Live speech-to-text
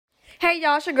Hey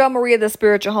y'all, it's your girl Maria, the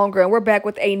Spiritual Homegirl, and we're back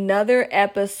with another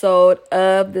episode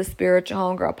of the Spiritual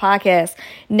Homegirl podcast.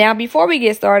 Now, before we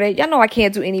get started, y'all know I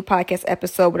can't do any podcast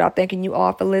episode without thanking you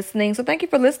all for listening. So thank you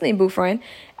for listening, boo friend.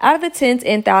 Out of the tens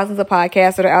and thousands of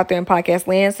podcasts that are out there in podcast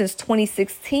land since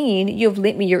 2016, you've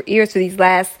lent me your ears to these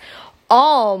last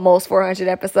almost 400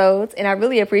 episodes, and I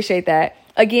really appreciate that.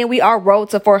 Again, we are road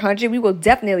to 400. We will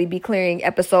definitely be clearing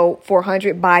episode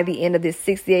 400 by the end of this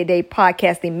 68-day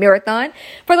podcasting marathon.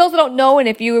 For those who don't know, and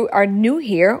if you are new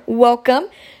here, welcome.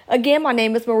 Again, my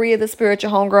name is Maria, the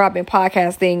Spiritual Homegirl. I've been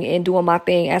podcasting and doing my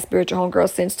thing as Spiritual Homegirl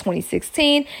since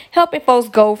 2016, helping folks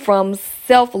go from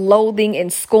self-loathing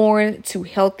and scorn to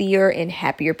healthier and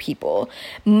happier people.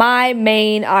 My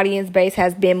main audience base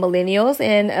has been millennials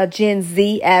and Gen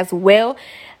Z as well.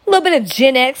 A little bit of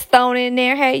Gen X thrown in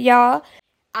there. Hey, y'all.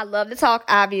 I love to talk,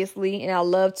 obviously, and I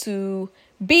love to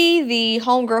be the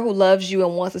homegirl who loves you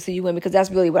and wants to see you win, because that's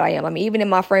really what I am. I mean, even in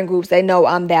my friend groups, they know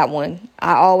I'm that one.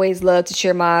 I always love to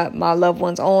cheer my loved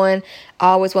ones on. I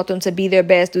always want them to be their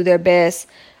best, do their best,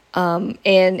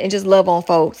 and just love on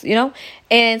folks, you know?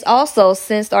 And also,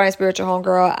 since starting Spiritual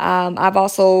Homegirl, I've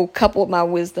also coupled my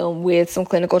wisdom with some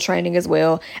clinical training as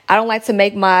well. I don't like to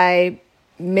make my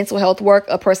mental health work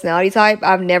a personality type.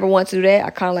 I've never wanted to do that.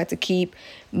 I kind of like to keep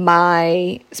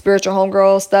my Spiritual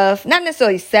Homegirl stuff not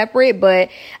necessarily separate, but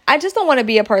I just don't want to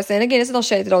be a person. Again, it's no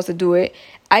shade to those that do it.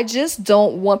 I just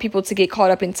don't want people to get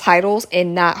caught up in titles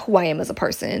and not who I am as a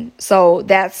person. So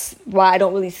that's why I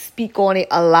don't really speak on it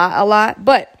a lot.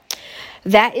 But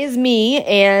that is me.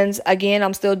 And again,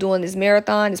 I'm still doing this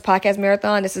marathon, this podcast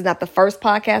marathon. This is not the first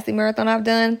podcasting marathon I've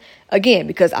done. Again,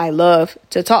 because I love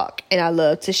to talk and I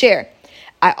love to share.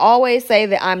 I always say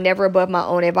that I'm never above my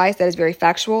own advice. That is very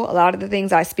factual. A lot of the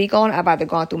things I speak on, I've either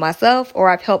gone through myself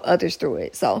or I've helped others through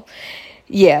it. So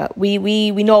yeah, we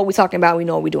know what we're talking about. We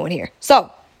know what we're doing here.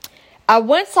 So I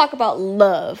want to talk about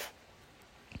love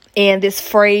and this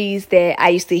phrase that I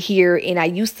used to hear, and I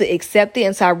used to accept it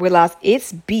until I realized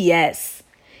it's BS.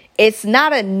 It's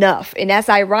not enough. And that's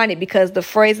ironic because the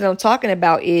phrase that I'm talking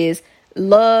about is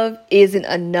love isn't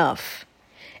enough.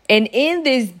 And in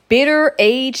these bitter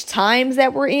age times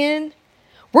that we're in,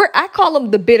 I call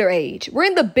them the bitter age. We're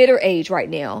in the bitter age right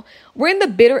now. We're in the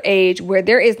bitter age where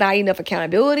there is not enough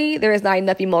accountability. There is not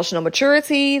enough emotional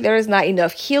maturity. There is not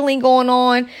enough healing going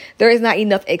on. There is not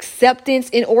enough acceptance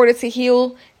in order to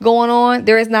heal going on.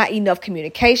 There is not enough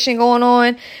communication going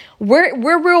on. We're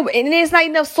real, and there's not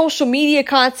enough social media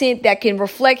content that can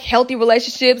reflect healthy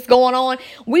relationships going on.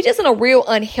 We just in a real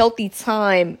unhealthy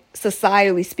time,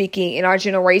 societally speaking, in our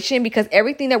generation, because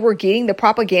everything that we're getting, the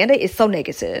propaganda is so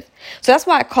negative. So that's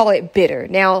why I call it bitter.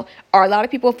 Now, are a lot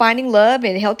of people finding love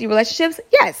and healthy relationships?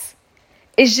 Yes.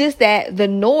 It's just that the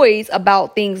noise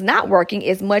about things not working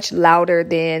is much louder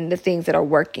than the things that are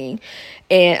working.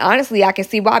 And honestly, I can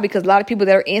see why, because a lot of people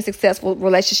that are in successful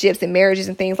relationships and marriages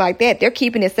and things like that, they're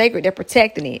keeping it sacred. They're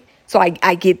protecting it. So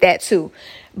I get that too.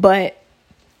 But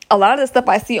a lot of the stuff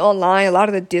I see online, a lot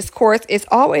of the discourse, it's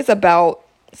always about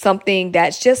something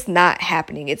that's just not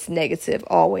happening. It's negative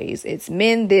always. It's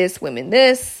men this, women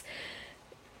this,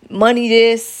 money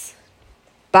this,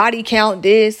 body count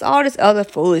this, all this other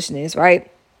foolishness,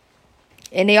 right?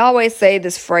 And they always say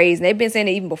this phrase, and they've been saying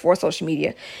it even before social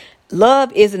media: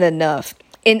 love isn't enough.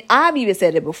 And I've even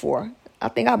said it before. I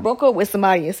think I broke up with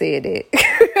somebody and said it.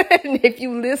 And if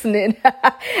you listening,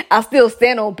 I still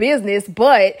stand on business,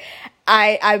 but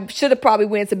I should have probably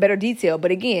went into better detail.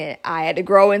 But again, I had to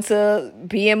grow into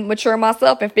being mature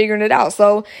myself and figuring it out.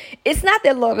 So it's not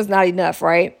that love is not enough,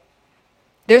 right?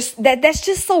 That's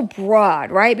just so broad,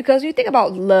 right? Because when you think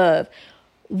about love,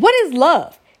 what is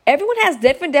love? Everyone has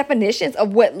different definitions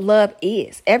of what love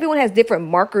is. Everyone has different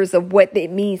markers of what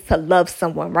it means to love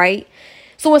someone, right?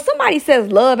 So when somebody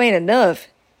says love ain't enough,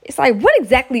 it's like, what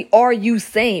exactly are you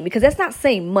saying? Because that's not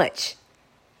saying much.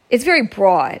 It's very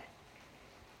broad.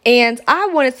 And I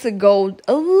wanted to go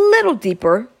a little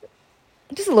deeper,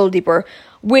 just a little deeper,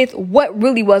 with what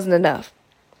really wasn't enough.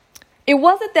 It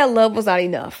wasn't that love was not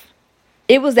enough.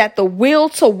 It was that the will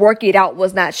to work it out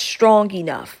was not strong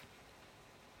enough.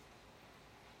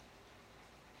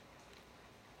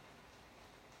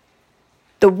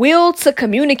 The will to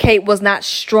communicate was not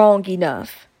strong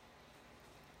enough.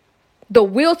 The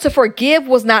will to forgive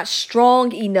was not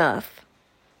strong enough.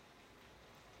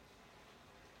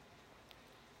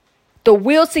 The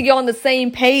will to get on the same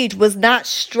page was not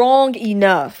strong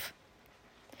enough.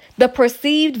 The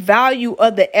perceived value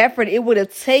of the effort it would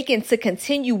have taken to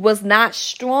continue was not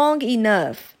strong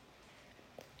enough.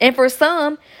 And for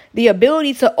some, the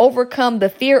ability to overcome the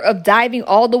fear of diving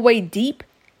all the way deep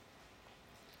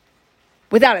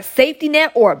without a safety net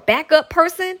or a backup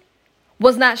person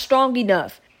was not strong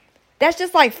enough. That's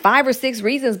just like 5 or 6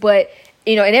 reasons, but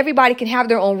and everybody can have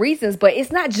their own reasons, but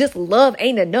it's not just love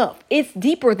ain't enough. It's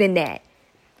deeper than that.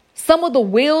 Some of the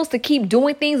wills to keep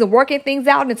doing things and working things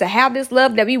out and to have this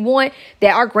love that we want,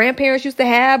 that our grandparents used to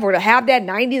have, or to have that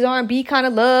 90s R&B kind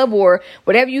of love, or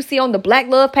whatever you see on the Black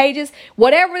love pages,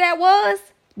 whatever that was,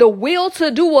 the will to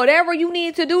do whatever you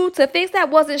need to do to fix that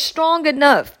wasn't strong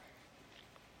enough.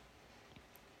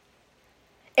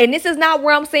 And this is not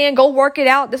where I'm saying go work it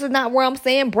out. This is not where I'm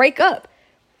saying break up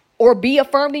or be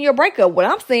affirmed in your breakup. What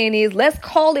I'm saying is let's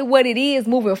call it what it is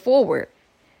moving forward.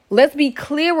 Let's be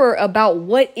clearer about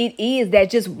what it is that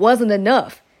just wasn't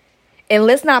enough. And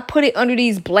let's not put it under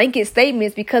these blanket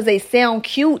statements because they sound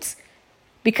cute,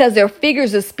 because they're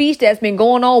figures of speech that's been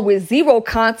going on with zero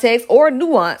context or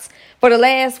nuance for the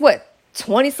last,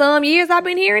 20 some years I've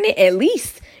been hearing it at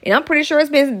least. And I'm pretty sure it's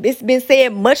been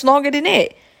said much longer than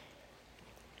that.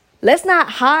 Let's not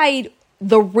hide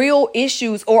the real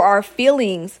issues or our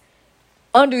feelings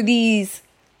under these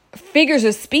figures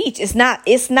of speech. It's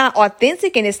not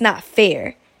authentic and it's not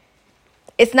fair.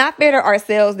 It's not fair to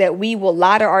ourselves that we will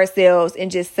lie to ourselves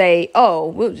and just say, oh,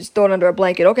 we'll just throw it under a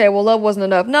blanket. Okay, well, love wasn't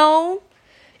enough. No,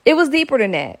 it was deeper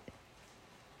than that.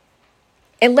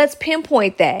 And let's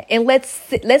pinpoint that, and let's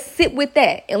sit with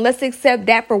that, and let's accept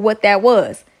that for what that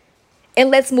was. And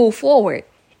let's move forward.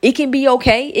 It can be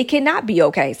okay. It cannot be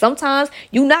okay. Sometimes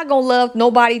you're not going to love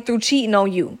nobody through cheating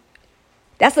on you.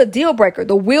 That's a deal breaker.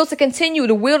 The will to continue,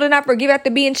 the will to not forgive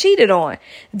after being cheated on.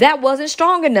 That wasn't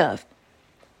strong enough.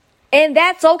 And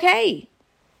that's okay.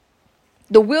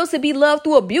 The will to be loved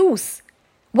through abuse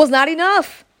was not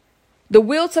enough. The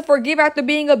will to forgive after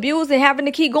being abused and having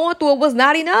to keep going through it was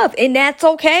not enough. And that's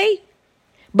okay.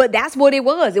 But that's what it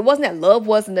was. It wasn't that love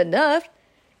wasn't enough.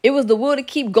 It was the will to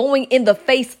keep going in the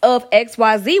face of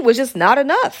XYZ, which is not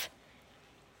enough.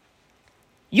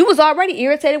 You was already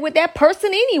irritated with that person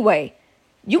anyway.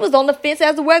 You was on the fence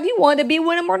as to whether you wanted to be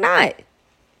with him or not.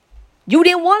 You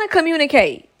didn't want to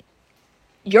communicate.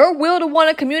 Your will to want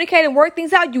to communicate and work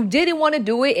things out, you didn't want to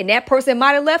do it. And that person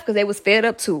might have left because they was fed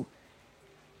up too.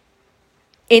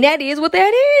 And that is what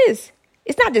that is.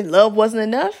 It's not that love wasn't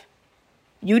enough.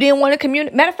 You didn't want to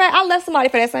communicate. Matter of fact, I left somebody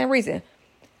for that same reason.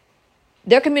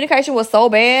 Their communication was so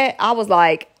bad. I was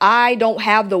like, I don't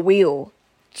have the will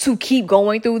to keep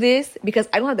going through this because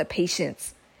I don't have the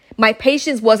patience. My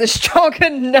patience wasn't strong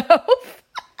enough.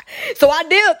 So I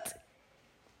dipped.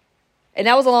 And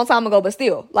that was a long time ago, but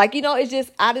still, I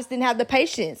just didn't have the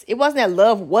patience. It wasn't that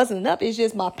love wasn't enough. It's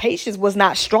just my patience was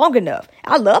not strong enough.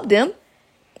 I loved them.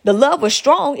 The love was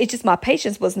strong. It's just my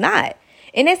patience was not.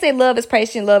 And they say love is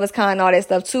patient, love is kind, all that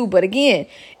stuff too. But again,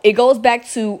 it goes back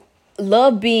to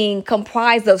love being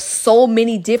comprised of so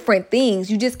many different things.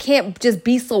 You just can't just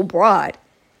be so broad.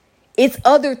 It's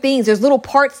other things. There's little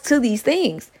parts to these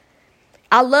things.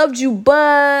 I loved you,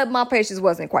 but my patience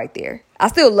wasn't quite there. I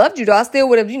still loved you though. I still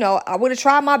would have, I would have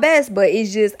tried my best, but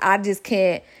I just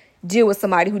can't deal with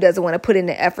somebody who doesn't want to put in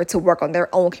the effort to work on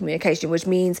their own communication, which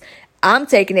means I'm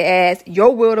taking it as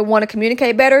your will to want to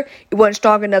communicate better. It wasn't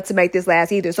strong enough to make this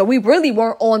last either. So we really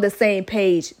weren't on the same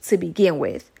page to begin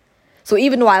with. So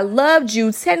even though I loved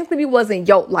you, technically we wasn't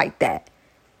yoked like that.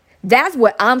 That's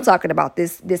what I'm talking about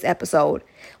this episode.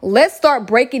 Let's start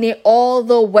breaking it all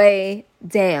the way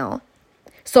down.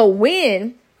 So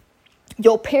when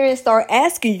your parents start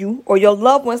asking you or your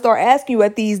loved ones start asking you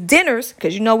at these dinners,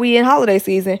 because we in holiday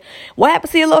season, what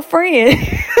happened to your little friend?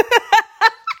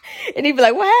 And he'd be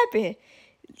like, what happened?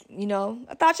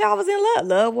 I thought y'all was in love.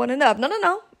 Love wasn't enough.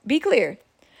 No. Be clear.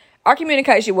 Our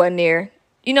communication wasn't there.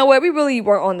 You know what? We really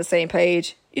weren't on the same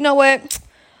page. You know what?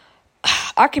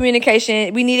 Our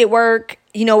communication, we needed work.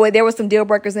 You know what? There were some deal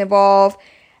breakers involved.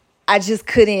 I just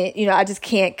couldn't, I just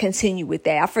can't continue with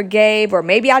that. I forgave, or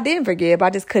maybe I didn't forgive. I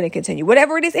just couldn't continue.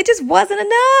 Whatever it is, it just wasn't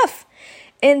enough.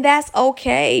 And that's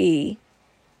okay.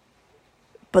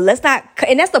 But let's not,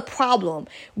 and that's the problem.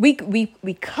 We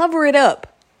cover it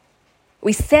up.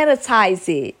 We sanitize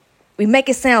it. We make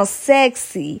it sound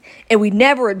sexy, and we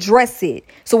never address it.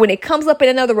 So when it comes up in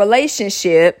another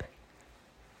relationship,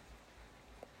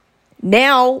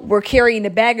 now we're carrying the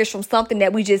baggage from something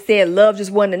that we just said love just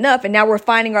wasn't enough. And now we're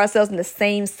finding ourselves in the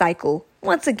same cycle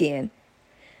once again.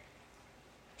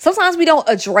 Sometimes we don't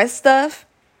address stuff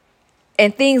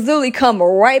and things literally come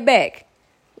right back.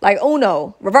 Like, oh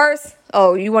no, reverse.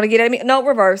 Oh, you want to get at me? No,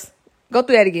 reverse. Go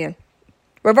through that again.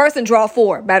 Reverse and draw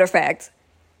 4, matter of fact.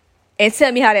 And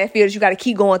tell me how that feels. You got to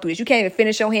keep going through this. You can't even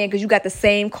finish your hand because you got the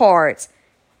same cards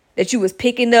that you was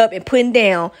picking up and putting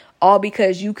down, all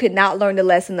because you could not learn the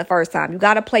lesson the first time. You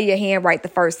got to play your hand right the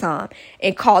first time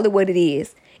and call it what it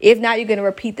is. If not, you're going to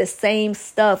repeat the same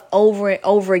stuff over and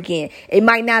over again. It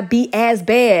might not be as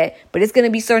bad, but it's going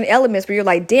to be certain elements where you're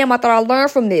like, damn, I thought I learned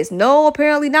from this. No,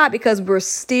 apparently not, because we're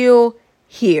still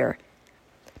here.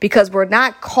 Because we're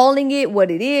not calling it what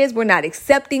it is. We're not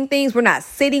accepting things. We're not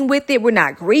sitting with it. We're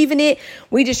not grieving it.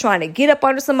 We're just trying to get up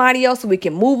under somebody else so we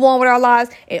can move on with our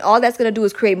lives. And all that's going to do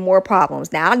is create more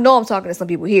problems. Now, I know I'm talking to some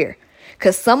people here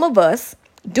because some of us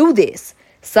do this.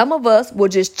 Some of us will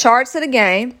just charge to the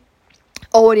game.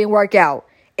 Oh, it didn't work out.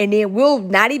 And then we'll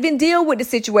not even deal with the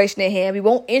situation at hand. We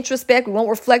won't introspect. We won't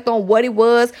reflect on what it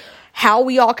was, how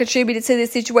we all contributed to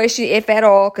this situation, if at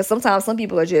all. Because sometimes some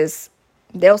people are just,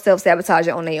 they'll self-sabotage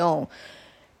it on their own.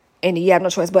 And you have no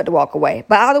choice but to walk away.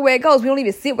 But either way it goes, we don't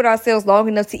even sit with ourselves long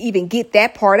enough to even get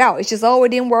that part out. It's just, oh, it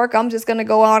didn't work. I'm just going to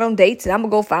go out on dates and I'm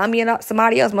going to go find me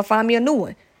somebody else. I'm going to find me a new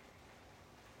one.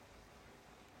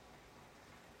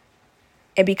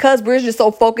 And because we're just so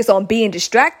focused on being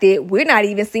distracted, we're not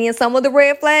even seeing some of the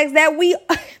red flags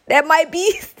that might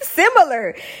be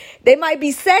similar. They might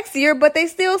be sexier, but they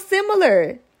still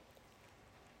similar.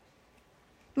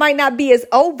 Might not be as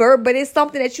overt, but it's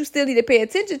something that you still need to pay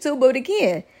attention to. But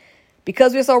again,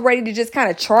 because we're so ready to just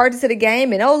kind of charge into the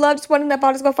game and, oh, love just wasn't enough,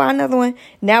 I'll just go find another one.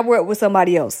 Now we're with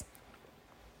somebody else.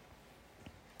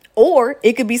 Or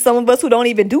it could be some of us who don't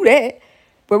even do that,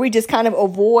 where we just kind of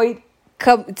avoid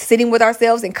sitting with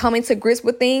ourselves and coming to grips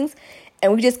with things.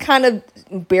 And we just kind of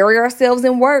bury ourselves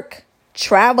in work,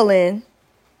 traveling.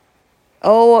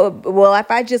 Oh, well,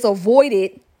 if I just avoid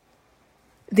it,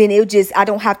 then I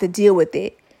don't have to deal with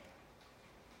it.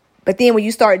 But then when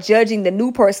you start judging the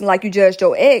new person like you judged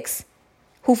your ex,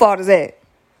 whose fault is that?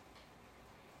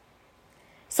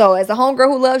 So as a homegirl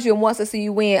who loves you and wants to see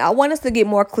you win, I want us to get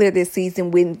more clear this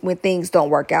season when things don't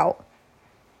work out.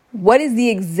 What is the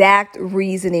exact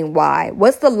reasoning why?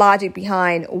 What's the logic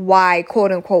behind why,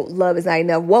 quote unquote, love is not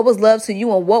enough? What was love to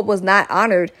you and what was not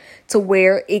honored to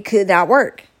where it could not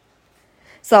work?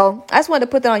 So I just wanted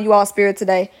to put that on you all spirit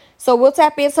today. So we'll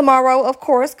tap in tomorrow, of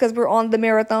course, because we're on the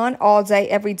marathon all day,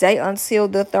 every day until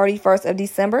the 31st of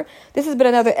December. This has been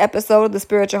another episode of the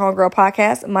Spiritual Homegirl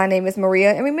Podcast. My name is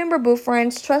Maria. And remember, boo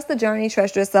friends, trust the journey,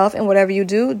 trust yourself, and whatever you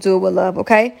do, do it with love,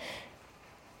 okay?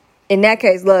 In that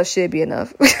case, love should be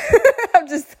enough. I'm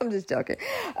just joking.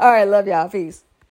 All right, love y'all. Peace.